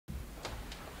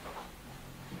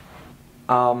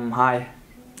Hi.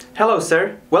 Hello,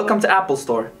 sir. Welcome to Apple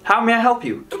Store. How may I help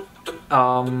you?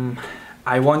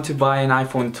 I want to buy an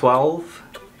iPhone 12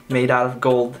 made out of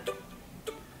gold.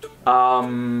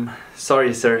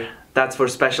 Sorry, sir. That's for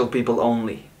special people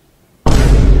only.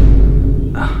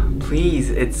 Please,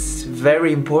 it's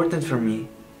very important for me.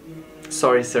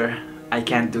 Sorry, sir. I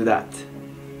can't do that.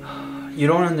 You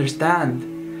don't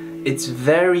understand. It's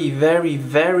very, very,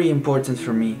 very important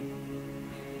for me.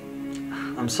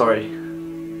 I'm sorry.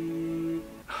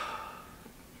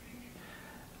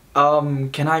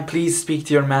 Can I please speak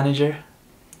to your manager?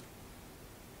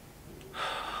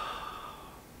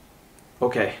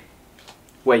 Okay.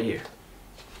 Wait here.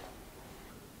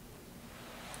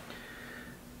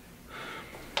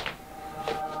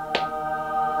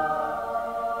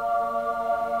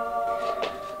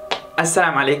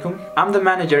 Assalamu alaikum. I'm the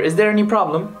manager. Is there any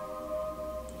problem?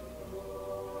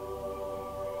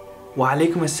 Wa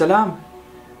alaikum assalam.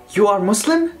 You are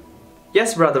Muslim?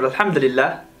 Yes, brother.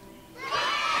 Alhamdulillah.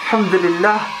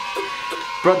 Alhamdulillah.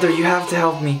 Brother, you have to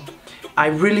help me. I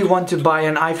really want to buy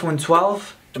an iPhone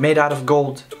 12 made out of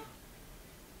gold.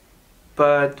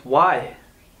 But why?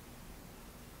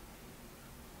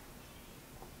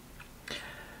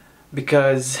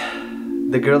 Because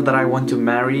the girl that I want to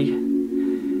marry,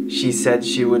 she said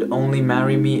she would only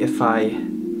marry me if I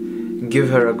give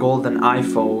her a golden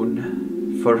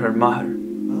iPhone for her mahr.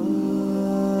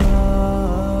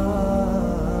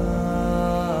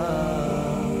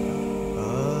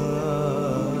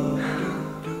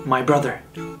 My brother,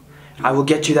 I will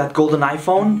get you that golden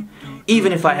iPhone,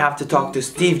 even if I have to talk to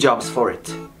Steve Jobs for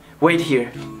it. Wait here.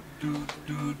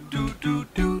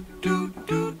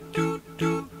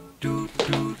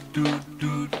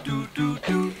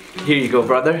 Here you go,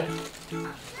 brother.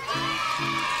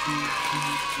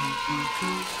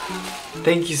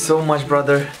 Thank you so much,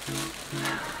 brother.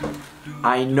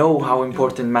 I know how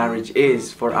important marriage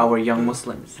is for our young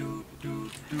Muslims.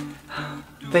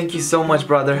 Thank you so much,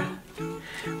 brother.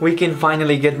 We can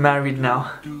finally get married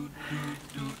now.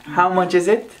 How much is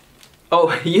it?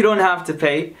 Oh, you don't have to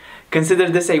pay. Consider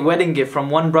this a wedding gift from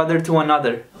one brother to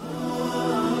another.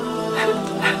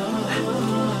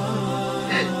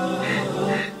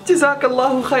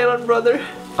 Jazakallahu khairan, brother.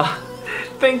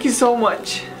 Thank you so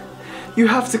much. You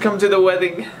have to come to the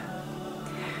wedding.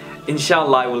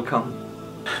 Inshallah, I will come.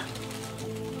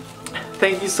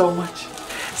 Thank you so much.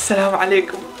 Assalamu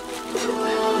alaikum.